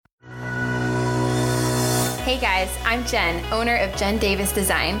Hey guys, I'm Jen, owner of Jen Davis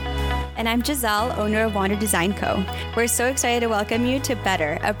Design. And I'm Giselle, owner of Wander Design Co. We're so excited to welcome you to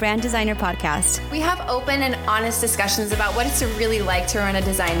Better, a brand designer podcast. We have open and honest discussions about what it's really like to run a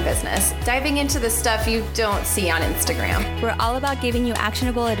design business, diving into the stuff you don't see on Instagram. We're all about giving you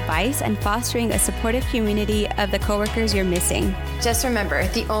actionable advice and fostering a supportive community of the coworkers you're missing. Just remember,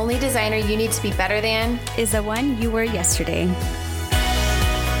 the only designer you need to be better than is the one you were yesterday.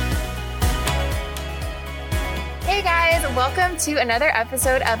 Hey guys, welcome to another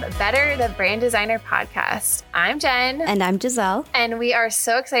episode of Better, the Brand Designer Podcast. I'm Jen. And I'm Giselle. And we are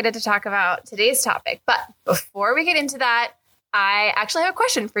so excited to talk about today's topic. But before we get into that, I actually have a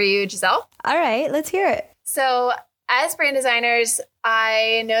question for you, Giselle. All right, let's hear it. So as brand designers,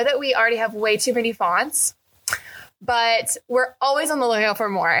 I know that we already have way too many fonts, but we're always on the lookout for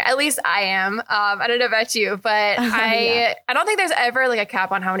more. At least I am. I don't know about you, but I don't think there's ever like a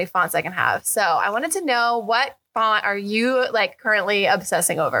cap on how many fonts I can have. So I wanted to know, what font are you like currently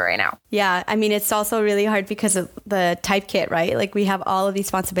obsessing over right now? Yeah, I mean, it's also really hard because of the Typekit, right? Like we have all of these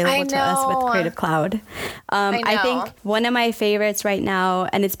fonts available to us with Creative Cloud. I think one of my favorites right now,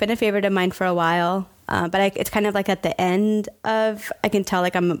 and it's been a favorite of mine for a while, but it's kind of like at the end of, I can tell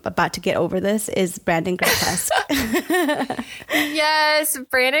like I'm about to get over this, is Brandon Grotesque. Yes,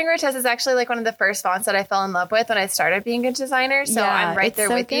 Brandon Grotesque is actually like one of the first fonts that I fell in love with when I started being a designer. So yeah, I'm right there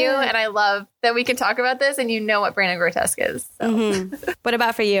so with you. And I love that we can talk about this and you know what Brandon Grotesque is. So. What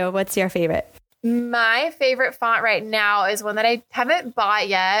about for you? What's your favorite? My favorite font right now is one that I haven't bought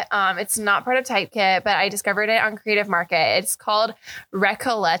yet. It's not part of Typekit, but I discovered it on Creative Market. It's called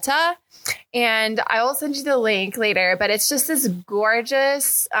Recoleta. And I will send you the link later, but it's just this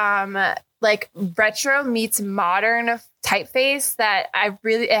gorgeous, like retro meets modern typeface that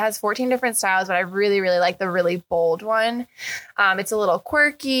it has 14 different styles, but I really, really like the really bold one. It's a little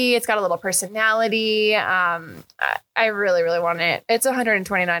quirky. It's got a little personality. I really, really want it. It's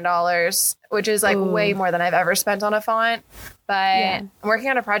 $129, which is like way more than I've ever spent on a font. But I'm working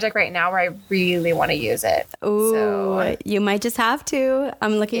on a project right now where I really want to use it. Ooh, so, you might just have to.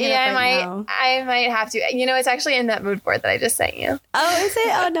 I'm looking at it right now. I might have to. You know, it's actually in that mood board that I just sent you. Oh, is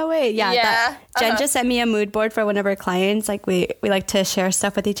it? Oh, no way. Yeah. Jen just sent me a mood board for one of our clients. Like we like to share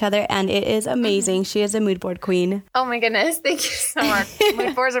stuff with each other, and it is amazing. She is a mood board queen. Oh my goodness. Thank you so much.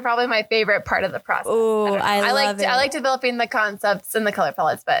 Mood boards are probably my favorite part of the process. Oh, I love it. I like developing the concepts and the color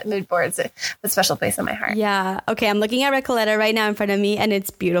palettes, but mood boards are a special place in my heart. Yeah. Okay. I'm looking at Recoleta right now in front of me, and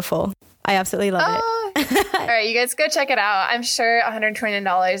it's beautiful. I absolutely love it. All right, you guys go check it out. I'm sure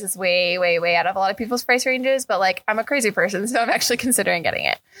 $120 is way, way, way out of a lot of people's price ranges, but like I'm a crazy person, so I'm actually considering getting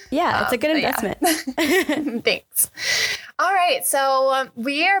it. Yeah, it's a good investment. Yeah. Thanks. All right, so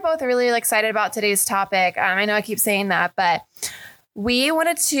we are both really excited about today's topic. I know I keep saying that, but we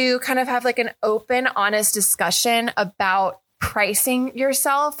wanted to kind of have like an open, honest discussion about pricing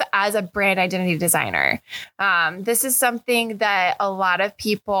yourself as a brand identity designer. This is something that a lot of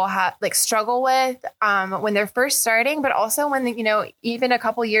people struggle with when they're first starting, but also when even a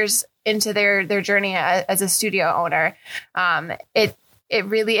couple years into their journey as a studio owner. It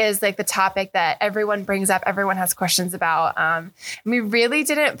really is like the topic that everyone brings up, everyone has questions about. We really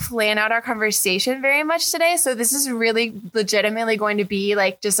didn't plan out our conversation very much today. So this is really legitimately going to be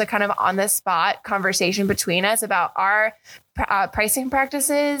like just a kind of on the spot conversation between us about our pricing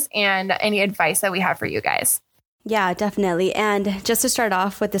practices and any advice that we have for you guys. Yeah, definitely. And just to start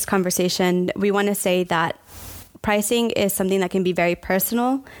off with this conversation, we want to say that pricing is something that can be very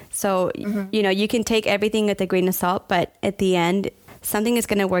personal. So, you can take everything with a grain of salt, but at the end, something is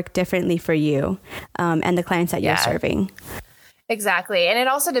going to work differently for you and the clients that you're serving. Exactly. And it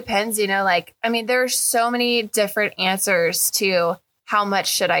also depends, there are so many different answers to how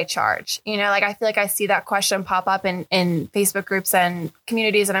much should I charge? I feel like I see that question pop up in Facebook groups and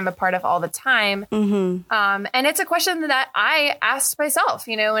communities that I'm a part of all the time. And it's a question that I asked myself,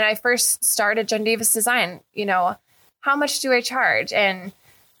 when I first started Jen Davis Design, how much do I charge? And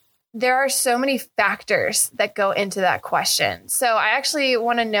there are so many factors that go into that question. So I actually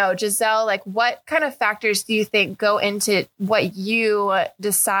want to know, Giselle, what kind of factors do you think go into what you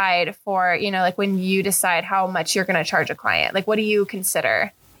decide for, when you decide how much you're going to charge a client? What do you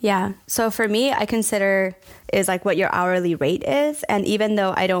consider? Yeah. So for me, I consider is what your hourly rate is. And even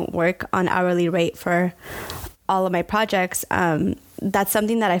though I don't work on hourly rate for all of my projects, that's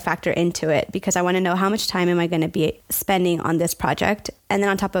something that I factor into it because I want to know how much time am I going to be spending on this project. And then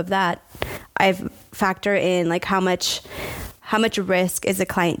on top of that, I factor in how how much risk is the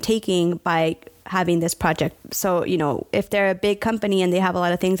client taking by having this project. So, if they're a big company and they have a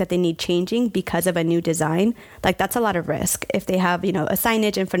lot of things that they need changing because of a new design, like that's a lot of risk. If they have, a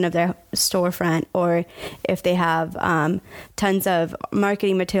signage in front of their storefront, or if they have tons of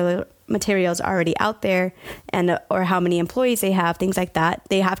marketing materials already out there, and or how many employees they have, things like that,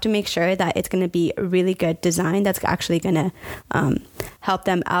 they have to make sure that it's going to be a really good design that's actually going to help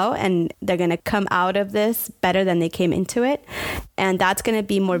them out, and they're going to come out of this better than they came into it. And that's going to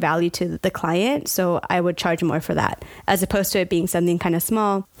be more value to the client. So I would charge more for that, as opposed to it being something kind of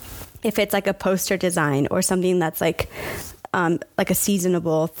small. If it's like a poster design or something that's like a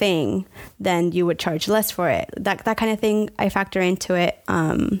seasonable thing, then you would charge less for it. That kind of thing, I factor into it.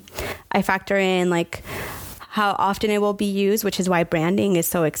 I factor in like how often it will be used, which is why branding is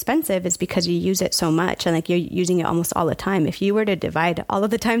so expensive, is because you use it so much and like you're using it almost all the time. If you were to divide all of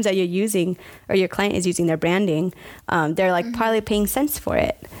the times that you're using, or your client is using their branding, they're like probably paying cents for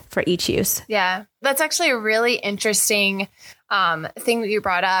it for each use. Yeah, that's actually a really interesting thing that you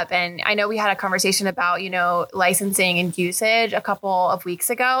brought up. And I know we had a conversation about, licensing and usage a couple of weeks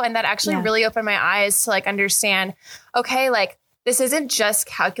ago. And that actually really opened my eyes to like understand, okay, like this isn't just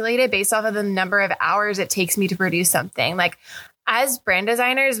calculated based off of the number of hours it takes me to produce something. Like as brand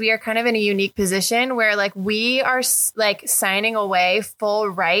designers, we are kind of in a unique position where like we are like signing away full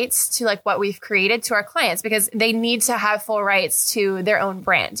rights to like what we've created to our clients, because they need to have full rights to their own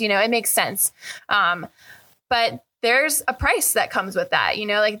brand. It makes sense. But there's a price that comes with that,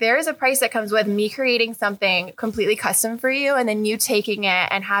 like there is a price that comes with me creating something completely custom for you, and then you taking it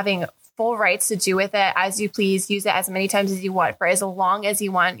and having full rights to do with it as you please, use it as many times as you want for as long as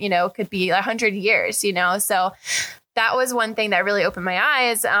you want, could be 100 years, so that was one thing that really opened my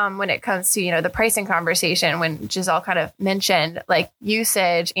eyes when it comes to, the pricing conversation, when Giselle kind of mentioned like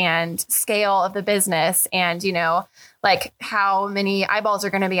usage and scale of the business and, like how many eyeballs are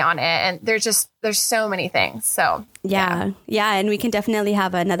going to be on it. And there's so many things. So yeah. And we can definitely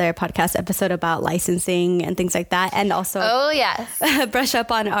have another podcast episode about licensing and things like that. And also brush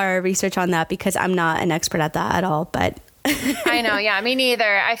up on our research on that, because I'm not an expert at that at all, but I know. Yeah, me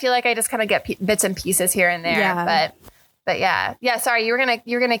neither. I feel like I just kind of get bits and pieces here and there, but yeah. Sorry, you're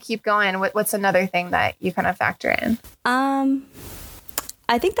gonna keep going. What's another thing that you kind of factor in?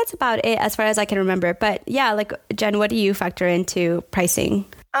 I think that's about it as far as I can remember. But yeah, like Jen, what do you factor into pricing?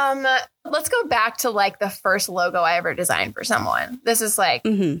 Let's go back to like the first logo I ever designed for someone. This is like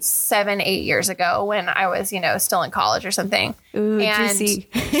 7-8 years ago when I was, still in college or something. Ooh, juicy.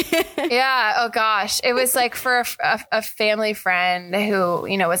 Yeah. Oh gosh. It was like for a family friend who,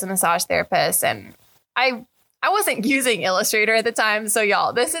 was a massage therapist, and I wasn't using Illustrator at the time. So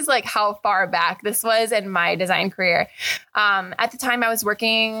y'all, this is like how far back this was in my design career. At the time I was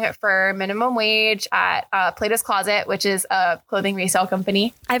working for minimum wage at Plato's Closet, which is a clothing resale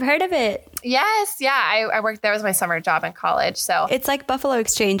company. I've heard of it. Yes. Yeah. I worked there. It was my summer job in college. So it's like Buffalo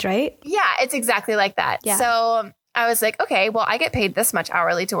Exchange, right? Yeah, it's exactly like that. Yeah. So I was like, okay, well, I get paid this much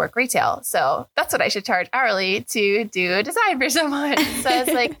hourly to work retail, so that's what I should charge hourly to do a design for someone. So I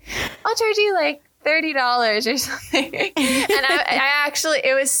was like, I'll charge you like $30 or something. And I actually,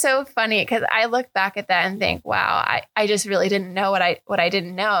 it was so funny because I look back at that and think, wow, I just really didn't know what I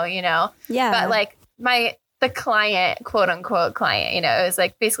didn't know, Yeah. But like the client, quote unquote client, it was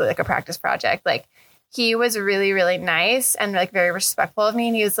like basically like a practice project. Like he was really, really nice and like very respectful of me.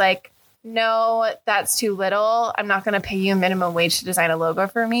 And he was like, no, that's too little. I'm not going to pay you minimum wage to design a logo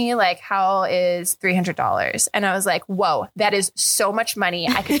for me. Like, how is $300? And I was like, whoa, that is so much money.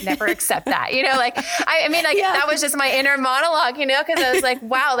 I could never accept that. That was just my inner monologue, because I was like,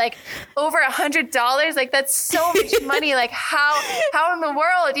 wow, like over $100, like that's so much money. Like how in the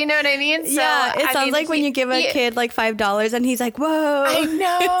world, you know what I mean? So, yeah, it sounds like when you give a kid like $5 and he's like, whoa. I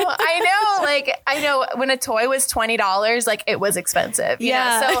know. Like, I know when a toy was $20, like it was expensive, you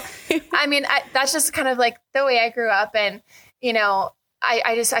know? So that's just kind of like the way I grew up. And,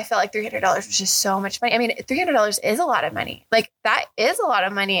 I felt like $300 was just so much money. I mean, $300 is a lot of money. Like that is a lot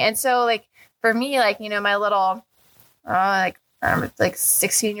of money. And so like, for me, like, my little, like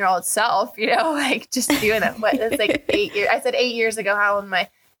 16-year-old self, like just doing it. What it's like 8 years. I said 8 years ago, how old am I?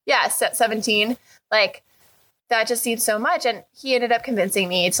 Yeah. 17. Like that just seemed so much. And he ended up convincing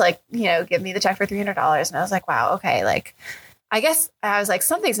me to like, give me the check for $300. And I was like, wow, okay. Like, I guess I was like,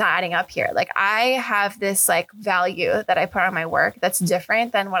 something's not adding up here. Like I have this like value that I put on my work that's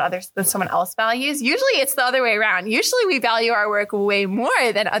different than than someone else values. Usually it's the other way around. Usually we value our work way more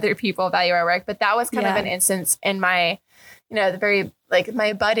than other people value our work. But that was kind of an instance in my, the very like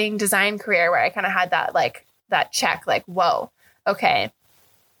my budding design career where I kind of had that like that check, like, whoa, okay.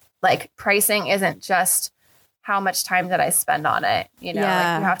 Like pricing isn't just how much time did I spend on it? You know,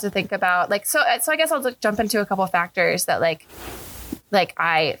 like you have to think about like, so I guess I'll jump into a couple of factors that like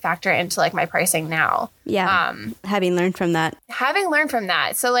I factor into like my pricing now. Yeah. Having learned from that.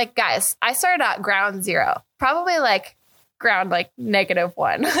 So like, guys, I started at ground zero, probably like ground like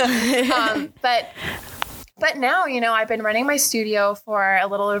 -1. But now, you know, I've been running my studio for a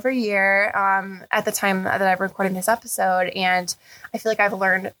little over a year at the time that I'm recording this episode. And I feel like I've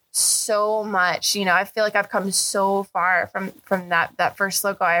learned so much. You know, I feel like I've come so far from that first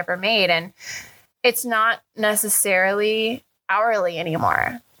logo I ever made. And it's not necessarily hourly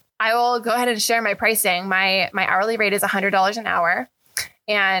anymore. I will go ahead and share my pricing. My hourly rate is $100 an hour.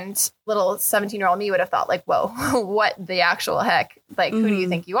 And little 17-year-old me would have thought like, whoa, what the actual heck? Like, who do you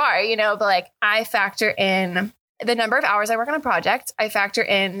think you are? You know, but like I factor in the number of hours I work on a project. I factor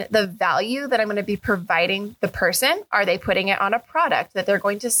in the value that I'm going to be providing the person. Are they putting it on a product that they're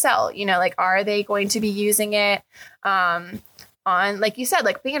going to sell? You know, like, are they going to be using it on, like you said,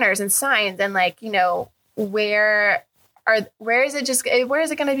 like banners and signs and like, you know, where is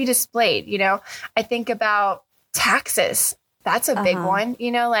it going to be displayed? You know, I think about taxes. That's a big one,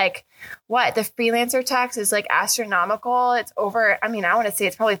 you know, like what the freelancer tax is like astronomical. It's over. I mean, I want to say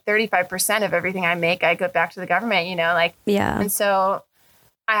it's probably 35% of everything I make. I go back to the government, you know, like, and so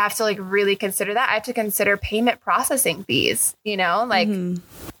I have to like really consider that. I have to consider payment processing fees, you know, like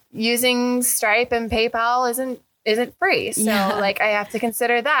using Stripe and PayPal isn't free. So like, I have to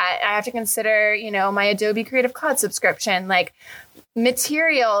consider that. I have to consider, you know, my Adobe Creative Cloud subscription, like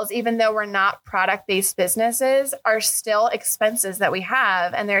materials, even though we're not product-based businesses, are still expenses that we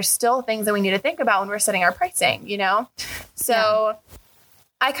have. And there's still things that we need to think about when we're setting our pricing, you know? So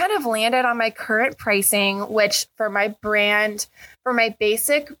I kind of landed on my current pricing, which for my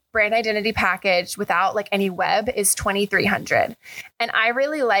basic brand identity package without like any web is $2,300. And I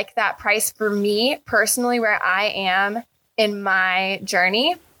really like that price for me personally, where I am in my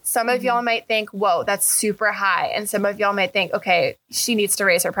journey. Some of y'all might think, whoa, that's super high. And some of y'all might think, okay, she needs to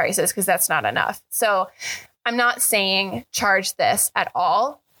raise her prices because that's not enough. So I'm not saying charge this at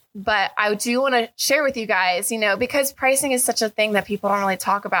all, but I do want to share with you guys, you know, because pricing is such a thing that people don't really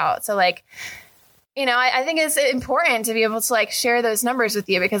talk about. So like, you know, I think it's important to be able to like share those numbers with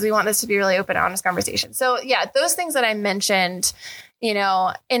you because we want this to be really open, honest conversation. So yeah, those things that I mentioned, you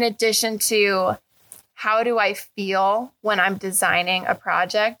know, in addition to how do I feel when I'm designing a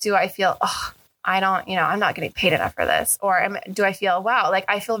project? Do I feel, I'm not getting paid enough for this? Or do I feel, wow, like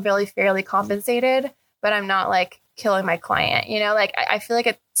I feel really fairly compensated, but I'm not like killing my client, you know, like I feel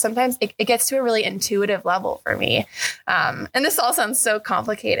like sometimes it gets to a really intuitive level for me. And this all sounds so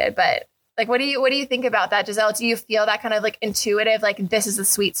complicated, but like, what do you think about that, Giselle? Do you feel that kind of like intuitive, like this is the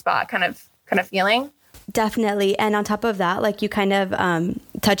sweet spot kind of feeling? Definitely. And on top of that, like you kind of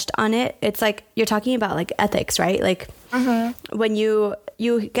touched on it. It's like you're talking about like ethics, right? Like when you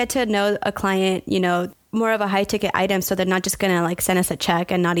get to know a client, you know, more of a high ticket item. So they're not just going to like send us a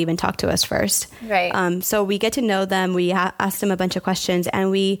check and not even talk to us first. Right. So we get to know them. We ask them a bunch of questions and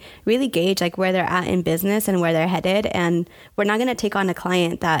we really gauge like where they're at in business and where they're headed. And we're not going to take on a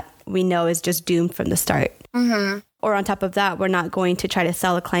client that we know is just doomed from the start. Or on top of that, we're not going to try to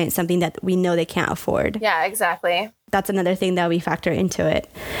sell a client something that we know they can't afford. Yeah, exactly. That's another thing that we factor into it.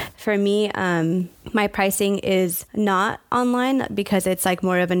 For me, my pricing is not online because it's like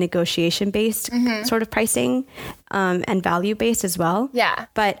more of a negotiation-based sort of pricing and value-based as well. Yeah.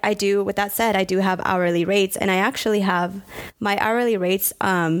 But with that said, I do have hourly rates. And I actually have my hourly rates.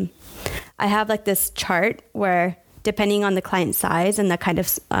 I have like this chart where depending on the client size and the kind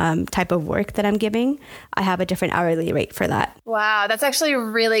of type of work that I'm giving, I have a different hourly rate for that. Wow, that's actually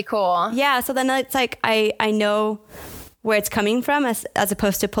really cool. Yeah, so then it's like I know where it's coming from as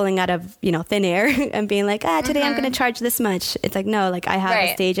opposed to pulling out of, you know, thin air and being like, today I'm going to charge this much. It's like, no, like I have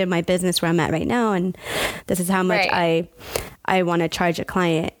a stage in my business where I'm at right now, and this is how much I want to charge a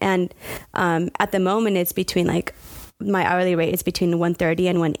client. And at the moment, it's between like, my hourly rate is between $130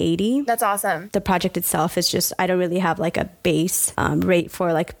 and $180. That's awesome. The project itself is just, I don't really have like a base rate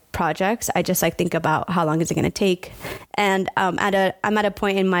for like projects. I just like think about how long is it going to take. And I'm at a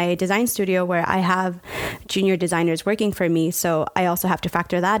point in my design studio where I have junior designers working for me. So I also have to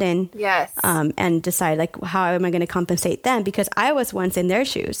factor that in. Yes. And decide like, how am I going to compensate them? Because I was once in their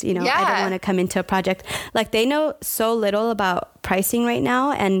shoes, you know, I don't want to come into a project. Like they know so little about pricing right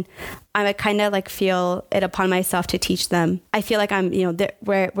now. And I kind of like feel it upon myself to teach them. I feel like I'm, you know,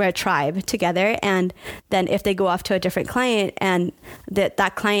 we're a tribe together. And then if they go off to a different client and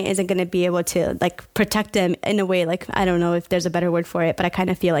that client client isn't going to be able to like protect them in a way, like, I don't know if there's a better word for it, but I kind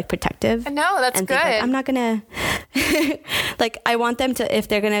of feel like protective. No, that's good. Like, I'm not going to, like, I want them to, if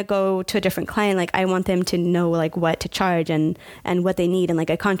they're going to go to a different client, like, I want them to know like what to charge and what they need and like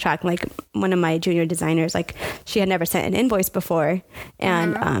a contract. Like one of my junior designers, like she had never sent an invoice before.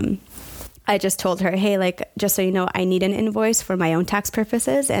 And, I just told her, hey, like, just so you know, I need an invoice for my own tax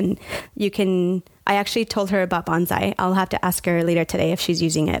purposes. And I actually told her about Bonsai. I'll have to ask her later today if she's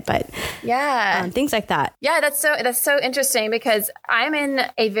using it, but yeah, things like that. Yeah, that's so interesting because I'm in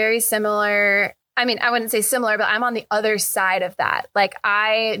a very similar, I mean, I wouldn't say similar, but I'm on the other side of that. Like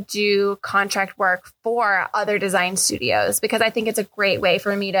I do contract work for other design studios because I think it's a great way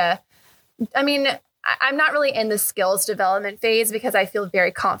for me to, I mean, I'm not really in the skills development phase because I feel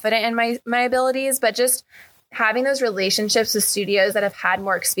very confident in my abilities, but just having those relationships with studios that have had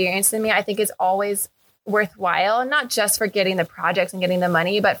more experience than me, I think is always worthwhile, not just for getting the projects and getting the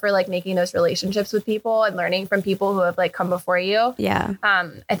money, but for like making those relationships with people and learning from people who have like come before you. Yeah.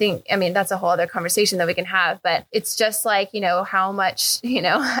 I think, I mean, that's a whole other conversation that we can have, but it's just like, you know, how much, you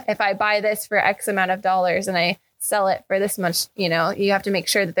know, if I buy this for X amount of dollars and I sell it for this much, you know, you have to make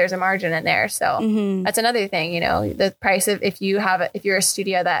sure that there's a margin in there. So that's another thing, you know, the price of, if you're a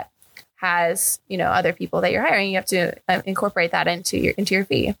studio that has, you know, other people that you're hiring, you have to incorporate that into your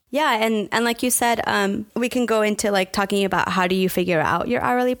fee. Yeah. And like you said, we can go into like talking about how do you figure out your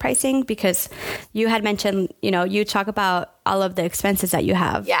hourly pricing, because you had mentioned, you know, you talk about all of the expenses that you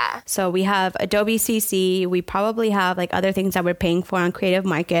have. Yeah. So we have Adobe CC. We probably have like other things that we're paying for on Creative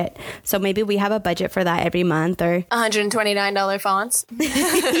Market. So maybe we have a budget for that every month, or $129 fonts.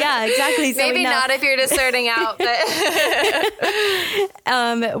 Yeah, exactly. So maybe not if you're just starting out,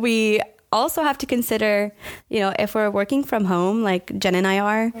 but we also have to consider, you know, if we're working from home, like Jen and I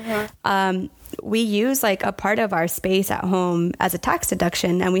are, we use like a part of our space at home as a tax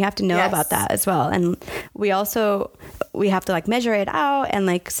deduction, and we have to know about that as well. And we have to like measure it out and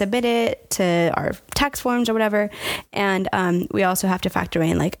like submit it to our tax forms or whatever. And we also have to factor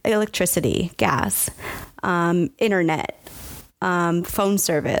in like electricity, gas, internet, phone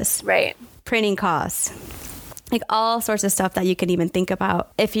service, right, printing costs, like all sorts of stuff that you can even think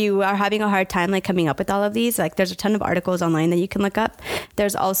about. If you are having a hard time like coming up with all of these, like there's a ton of articles online that you can look up.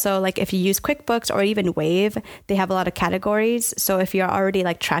 There's also like, if you use QuickBooks or even Wave, they have a lot of categories. So if you're already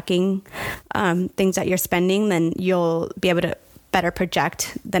like tracking things that you're spending, then you'll be able to better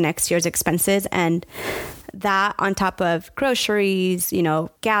project the next year's expenses. And that on top of groceries, you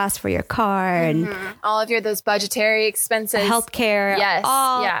know, gas for your car, and all of those budgetary expenses, healthcare, yes,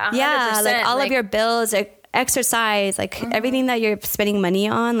 like all of your bills, exercise, like everything that you're spending money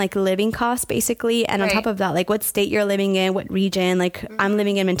on, like living costs basically. And on top of that, like what state you're living in, what region. Like I'm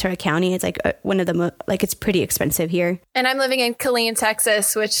living in Ventura County. It's like one of the like it's pretty expensive here. And I'm living in Killeen,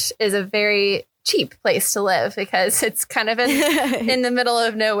 Texas, which is a very cheap place to live because it's kind of in the middle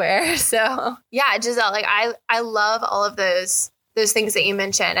of nowhere. So yeah, Giselle, like I love all of those things that you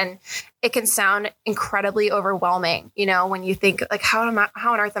mentioned, and it can sound incredibly overwhelming, you know, when you think like, how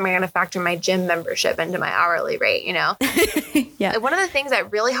on earth am I going to factor my gym membership into my hourly rate, you know? Yeah. One of the things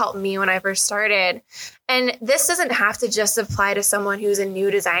that really helped me when I first started, and this doesn't have to just apply to someone who's a new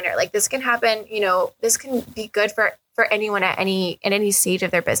designer. Like this can happen, you know, this can be good for anyone at any stage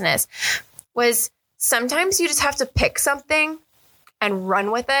of their business, was sometimes you just have to pick something and run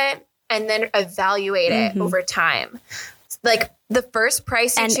with it and then evaluate it over time. Like the first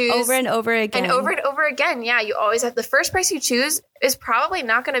price you choose over and over again. Yeah. You always have the first price you choose is probably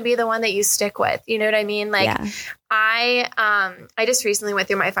not going to be the one that you stick with. You know what I mean? Like I just recently went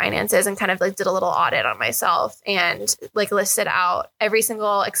through my finances and kind of like did a little audit on myself and like listed out every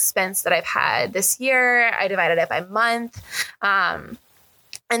single expense that I've had this year. I divided it by month. And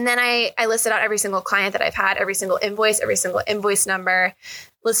then I listed out every single client that I've had, every single invoice number,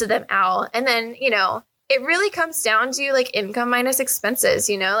 listed them out. And then, you know, it really comes down to like income minus expenses,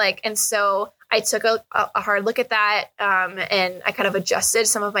 you know, like, and so I took a hard look at that. And I kind of adjusted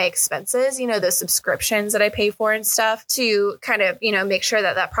some of my expenses, you know, the subscriptions that I pay for and stuff to kind of, you know, make sure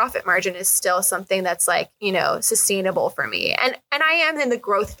that profit margin is still something that's like, you know, sustainable for me. And I am in the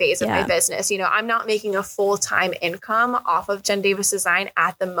growth phase of my business. You know, I'm not making a full-time income off of Jen Davis Design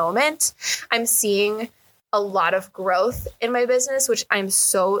at the moment. I'm seeing a lot of growth in my business, which I'm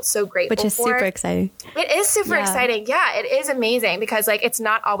so grateful for. Which is super exciting. It is super exciting. Yeah, it is amazing because like, it's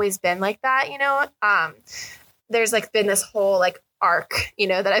not always been like that, you know? There's like been this whole like arc,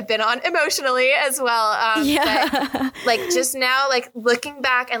 that I've been on emotionally as well. But like just now, like looking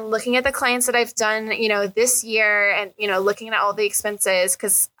back and looking at the clients that I've done, this year and, looking at all the expenses,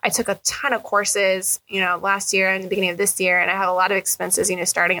 because I took a ton of courses, last year and the beginning of this year, and I have a lot of expenses,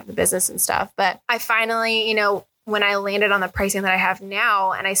 starting up the business and stuff. But I finally, when I landed on the pricing that I have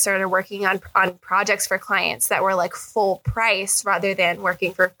now and I started working on projects for clients that were like full price rather than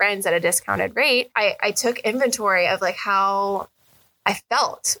working for friends at a discounted rate, I took inventory of like how I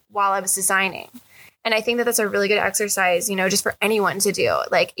felt while I was designing. And I think that that's a really good exercise, just for anyone to do.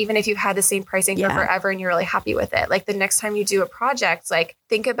 Like, even if you've had the same pricing for forever and you're really happy with it, like the next time you do a project, like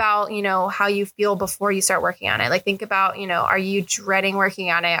think about, how you feel before you start working on it. Like think about, are you dreading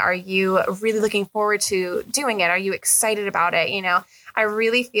working on it? Are you really looking forward to doing it? Are you excited about it? I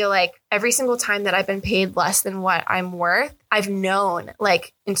really feel like every single time that I've been paid less than what I'm worth, I've known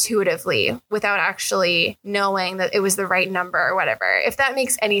like intuitively without actually knowing that it was the right number or whatever, if that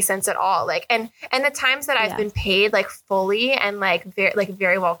makes any sense at all. Like, and the times that I've been paid like fully and like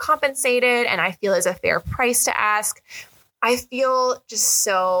very well compensated and I feel is a fair price to ask, I feel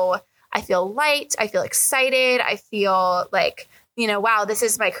I feel light. I feel excited. I feel like, wow, this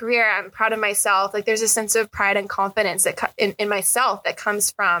is my career. I'm proud of myself. Like there's a sense of pride and confidence that in myself that comes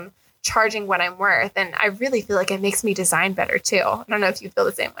from charging what I'm worth. And I really feel like it makes me design better too. I don't know if you feel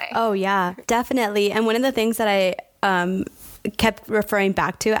the same way. Oh yeah, definitely. And one of the things that I kept referring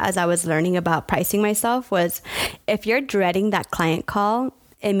back to as I was learning about pricing myself was, if you're dreading that client call,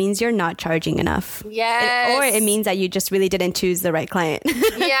 it means you're not charging enough. Yes. Or it means that you just really didn't choose the right client.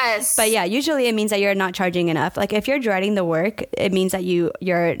 Yes. But yeah, usually it means that you're not charging enough. Like if you're dreading the work, it means that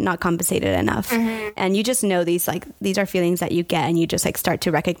you're not compensated enough. Mm-hmm. And you just know these are feelings that you get and you just like start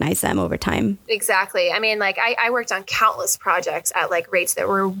to recognize them over time. Exactly. I mean, like I worked on countless projects at like rates that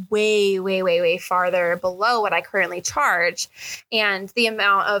were way, way, way, way farther below what I currently charge. And the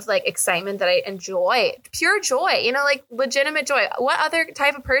amount of like excitement that I enjoy, pure joy, like legitimate joy. What other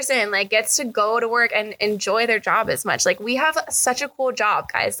type of person like gets to go to work and enjoy their job as much? Like we have such a cool job,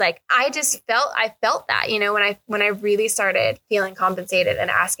 guys. Like I felt that, when I really started feeling compensated and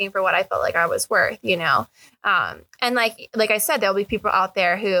asking for what I felt like I was worth, and like I said, there'll be people out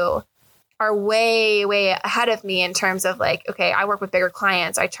there who are way, way ahead of me in terms of like, okay, I work with bigger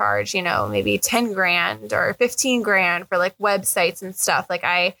clients. I charge, maybe 10 grand or 15 grand for like websites and stuff.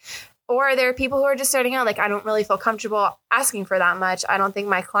 Or there are people who are just starting out, like, I don't really feel comfortable asking for that much. I don't think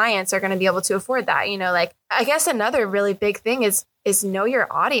my clients are going to be able to afford that. Like, I guess another really big thing is know your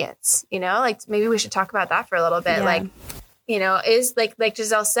audience, like maybe we should talk about that for a little bit. Yeah. Like, is like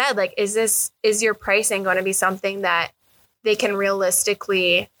Giselle said, like, is your pricing going to be something that they can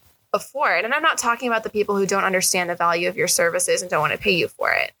realistically afford? And I'm not talking about the people who don't understand the value of your services and don't want to pay you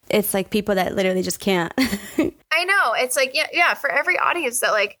for it. It's like people that literally just can't. I know. It's like, yeah, for every audience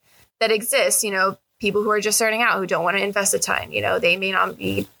that exists, people who are just starting out, who don't want to invest the time, they may not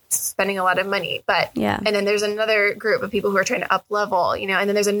be spending a lot of money, but and then there's another group of people who are trying to up level, and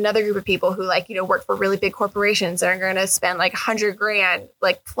then there's another group of people who work for really big corporations that are going to spend like 100 grand,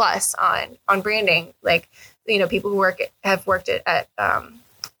 like plus on branding. Like, people who have worked at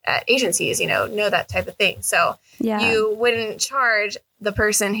agencies, know that type of thing. So you wouldn't charge the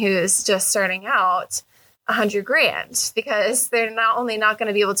person who's just starting out 100 grand because they're not only not going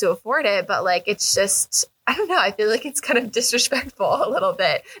to be able to afford it, but like, it's just, I don't know. I feel like it's kind of disrespectful a little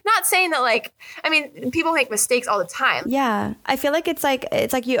bit. Not saying that people make mistakes all the time. Yeah. I feel like it's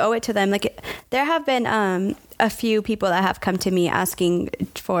like you owe it to them. Like there have been a few people that have come to me asking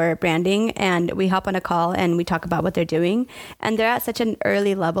for branding, and we hop on a call and we talk about what they're doing. And they're at such an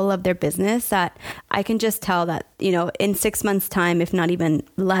early level of their business that I can just tell that, in 6 months' time, if not even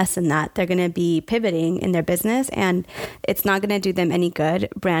less than that, they're going to be pivoting in their business, and it's not going to do them any good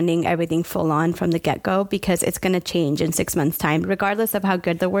branding everything full on from the get-go, because it's going to change in 6 months' time, regardless of how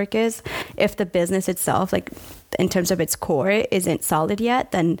good the work is. If the business itself, like in terms of its core, isn't solid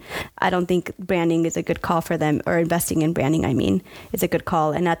yet, then I don't think branding is a good call for them, or investing in branding, is a good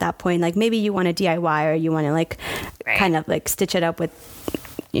call. And at that point, like maybe you want to DIY, or you want to kind of like stitch it up with,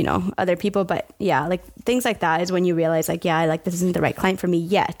 other people. But yeah, like things like that is when you realize like, yeah, this isn't the right client for me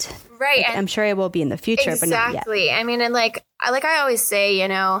yet. Right. Like, I'm sure it will be in the future, but not yet. Exactly. I mean, and like I always say,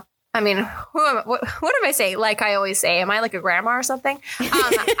 what am I saying? Like I always say, am I like a grandma or something?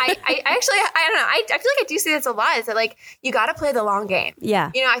 I actually, I don't know. I feel like I do see this a lot, is that like, you got to play the long game.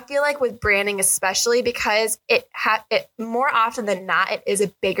 Yeah. I feel like with branding, especially because it more often than not, it is a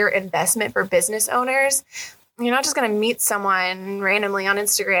bigger investment for business owners. You're not just going to meet someone randomly on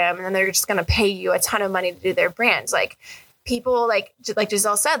Instagram and then they're just going to pay you a ton of money to do their brands. Like people, like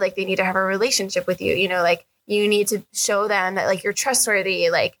Giselle said, like they need to have a relationship with you. Like You need to show them that like you're trustworthy.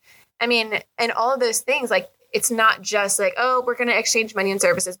 Like, I mean, and all of those things, like, it's not just like, oh, we're going to exchange money and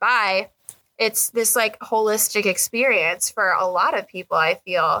services. Bye. It's this like holistic experience for a lot of people, I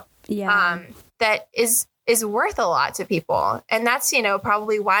feel, that is worth a lot to people. And that's, you know,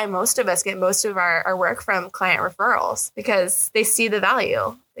 probably why most of us get most of our work from client referrals, because they see the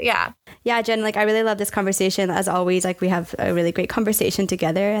value. Yeah. Yeah, Jen, like I really love this conversation. As always, like we have a really great conversation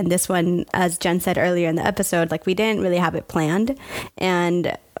together. And this one, as Jen said earlier in the episode, like we didn't really have it planned.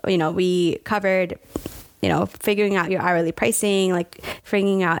 And, you know, we covered, you know, figuring out your hourly pricing, like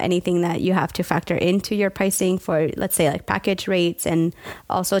figuring out anything that you have to factor into your pricing for, let's say, like package rates, and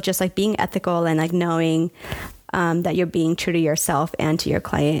also just like being ethical and like knowing that you're being true to yourself and to your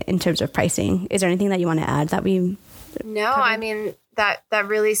client in terms of pricing. Is there anything that you want to add that we? No, covered? I mean, that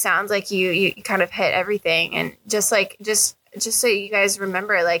really sounds like you kind of hit everything. And just so you guys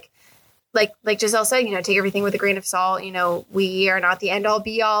remember, like Giselle said, you know, take everything with a grain of salt. You know, we are not the end all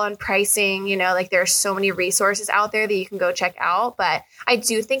be all on pricing. You know, like there are so many resources out there that you can go check out. But I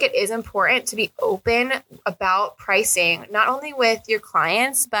do think it is important to be open about pricing, not only with your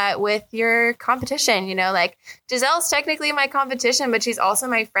clients, but with your competition. You know, like Giselle's technically my competition, but she's also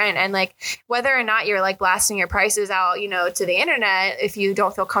my friend. And like, whether or not you're like blasting your prices out, you know, to the internet, if you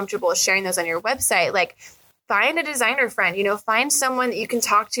don't feel comfortable sharing those on your website, like, find a designer friend, you know, find someone that you can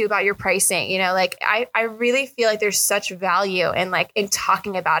talk to about your pricing. You know, like I really feel like there's such value in like in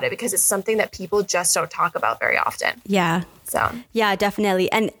talking about it, because it's something that people just don't talk about very often. Yeah. So, yeah,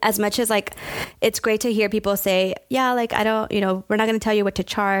 definitely. And as much as like, it's great to hear people say, yeah, like, I don't, you know, we're not going to tell you what to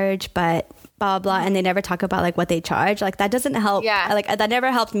charge, but blah, blah, and they never talk about like what they charge. Like that doesn't help. Yeah. Like that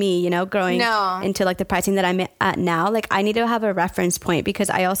never helped me, you know, growing into like the pricing that I'm at now. Like I need to have a reference point, because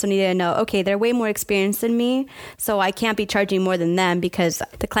I also need to know, okay, they're way more experienced than me, so I can't be charging more than them, because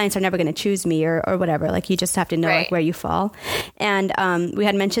the clients are never going to choose me or whatever. Like you just have to know like where you fall. And we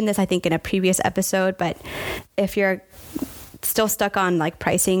had mentioned this, I think, in a previous episode, but if you're still stuck on like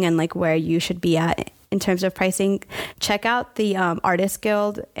pricing and like where you should be at in terms of pricing, check out the Artist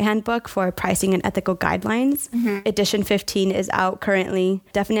Guild Handbook for Pricing and Ethical Guidelines. Mm-hmm. Edition 15 is out currently.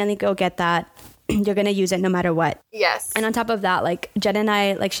 Definitely go get that. You're going to use it no matter what. Yes. And on top of that, like Jen and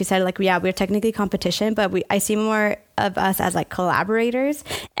I, like she said, like, yeah, we're technically competition, but I see more of us as like collaborators.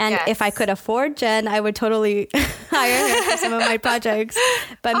 And if I could afford Jen, I would totally hire her for some of my projects.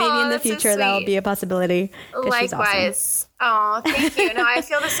 But maybe in the future, that will be a possibility. Likewise. Oh, thank you. No, I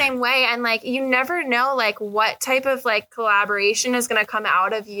feel the same way. And like, you never know like what type of like collaboration is going to come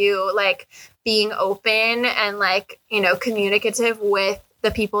out of you, like being open and like, you know, communicative with the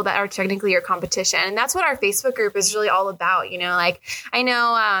people that are technically your competition. And that's what our Facebook group is really all about. You know, like I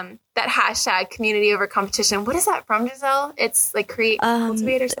know that hashtag community over competition. What is that from, Giselle? It's like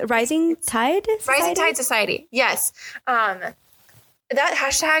cultivate or Rising Tide Society? Rising Tide Society. Yes. That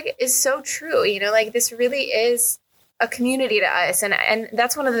hashtag is so true. You know, like this really is a community to us. And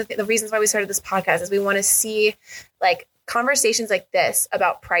that's one of the reasons why we started this podcast, is we want to see like conversations like this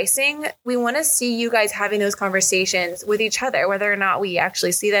about pricing. We want to see you guys having those conversations with each other, whether or not we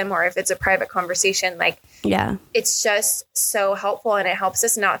actually see them or if it's a private conversation. Like, yeah, it's just so helpful, and it helps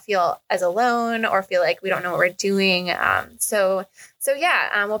us not feel as alone or feel like we don't know what we're doing. So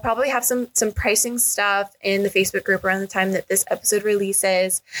yeah, we'll probably have some pricing stuff in the Facebook group around the time that this episode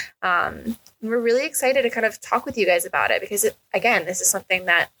releases. We're really excited to kind of talk with you guys about it, because again, this is something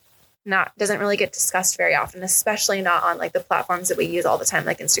that doesn't really get discussed very often, especially not on like the platforms that we use all the time,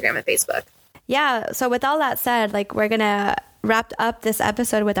 like Instagram and Facebook. Yeah. So with all that said, like we're going to wrap up this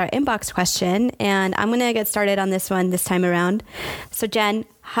episode with our inbox question, and I'm going to get started on this one this time around. So Jen,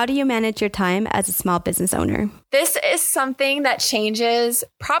 how do you manage your time as a small business owner? This is something that changes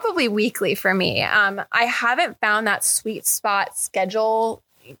probably weekly for me. I haven't found that sweet spot schedule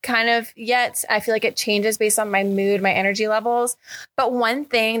kind of yet. I feel like it changes based on my mood, my energy levels. But one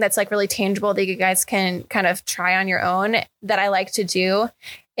thing that's like really tangible that you guys can kind of try on your own that I like to do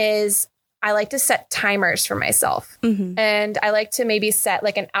is I like to set timers for myself. Mm-hmm. And I like to maybe set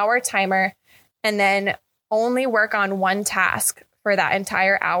like an hour timer and then only work on one task for that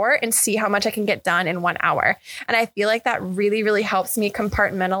entire hour and see how much I can get done in 1 hour. And I feel like that really, really helps me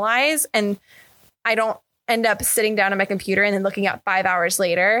compartmentalize, and I don't end up sitting down on my computer and then looking at 5 hours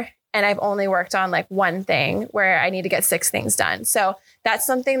later, and I've only worked on like one thing where I need to get 6 things done. So that's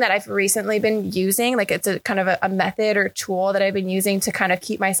something that I've recently been using. Like it's a kind of a method or tool that I've been using to kind of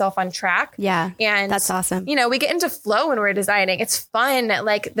keep myself on track. Yeah. And that's awesome. You know, we get into flow when we're designing. It's fun.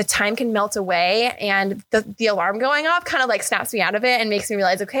 Like the time can melt away, and the alarm going off kind of like snaps me out of it and makes me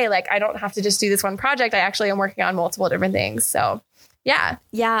realize, okay, like I don't have to just do this one project. I actually am working on multiple different things. So Yeah.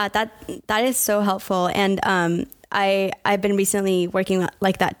 Yeah, that is so helpful. And I've been recently working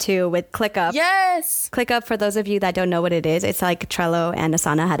like that too with ClickUp. Yes. ClickUp, for those of you that don't know what it is, it's like Trello and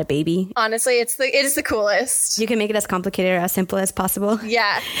Asana had a baby. Honestly, it is the coolest. You can make it as complicated or as simple as possible.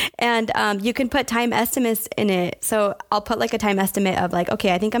 Yeah. And you can put time estimates in it. So I'll put like a time estimate of like,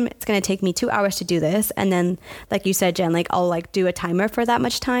 okay, I think it's going to take me 2 hours to do this. And then like you said, Jen, like I'll like do a timer for that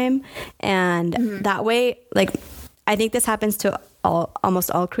much time. And that way, like, I think this happens to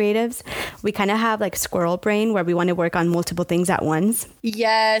almost all creatives. We kind of have like squirrel brain where we want to work on multiple things at once.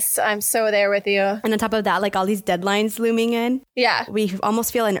 Yes, I'm so there with you. And on top of that, like all these deadlines looming in. Yeah. We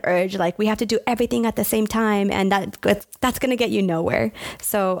almost feel an urge, like we have to do everything at the same time. And that's going to get you nowhere.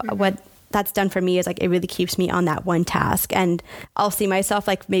 So what that's done for me is like it really keeps me on that one task, and I'll see myself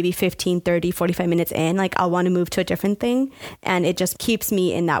like maybe 15, 30, 45 minutes in, like I'll want to move to a different thing, and it just keeps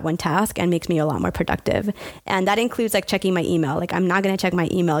me in that one task and makes me a lot more productive. And that includes like checking my email. Like I'm not going to check my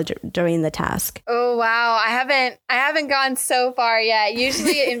email during the task. Oh wow, I haven't gone so far yet.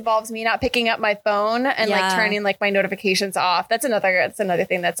 Usually it involves me not picking up my phone and like turning like my notifications off. That's another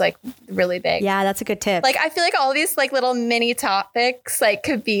thing that's like really big. Yeah, that's a good tip. Like I feel like all these like little mini topics like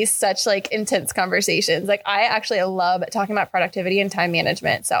could be such like intense conversations. Like I actually love talking about productivity and time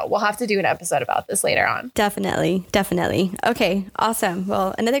management. So we'll have to do an episode about this later on. Definitely. Okay, awesome.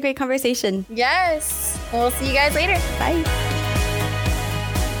 Well, another great conversation. Yes. We'll see you guys later. Bye.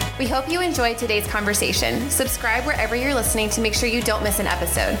 We hope you enjoyed today's conversation. Subscribe wherever you're listening to make sure you don't miss an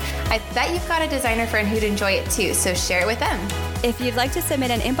episode. I bet you've got a designer friend who'd enjoy it too, so share it with them. If you'd like to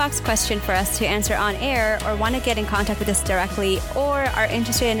submit an inbox question for us to answer on air, or want to get in contact with us directly, or are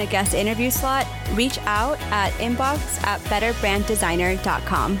interested in a guest interview slot, reach out at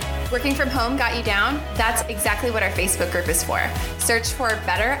inbox@betterbranddesigner.com. Working from home got you down? That's exactly what our Facebook group is for. Search for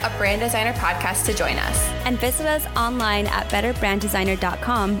Better, a Brand Designer podcast to join us. And visit us online at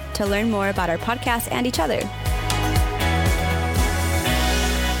betterbranddesigner.com to learn more about our podcast and each other.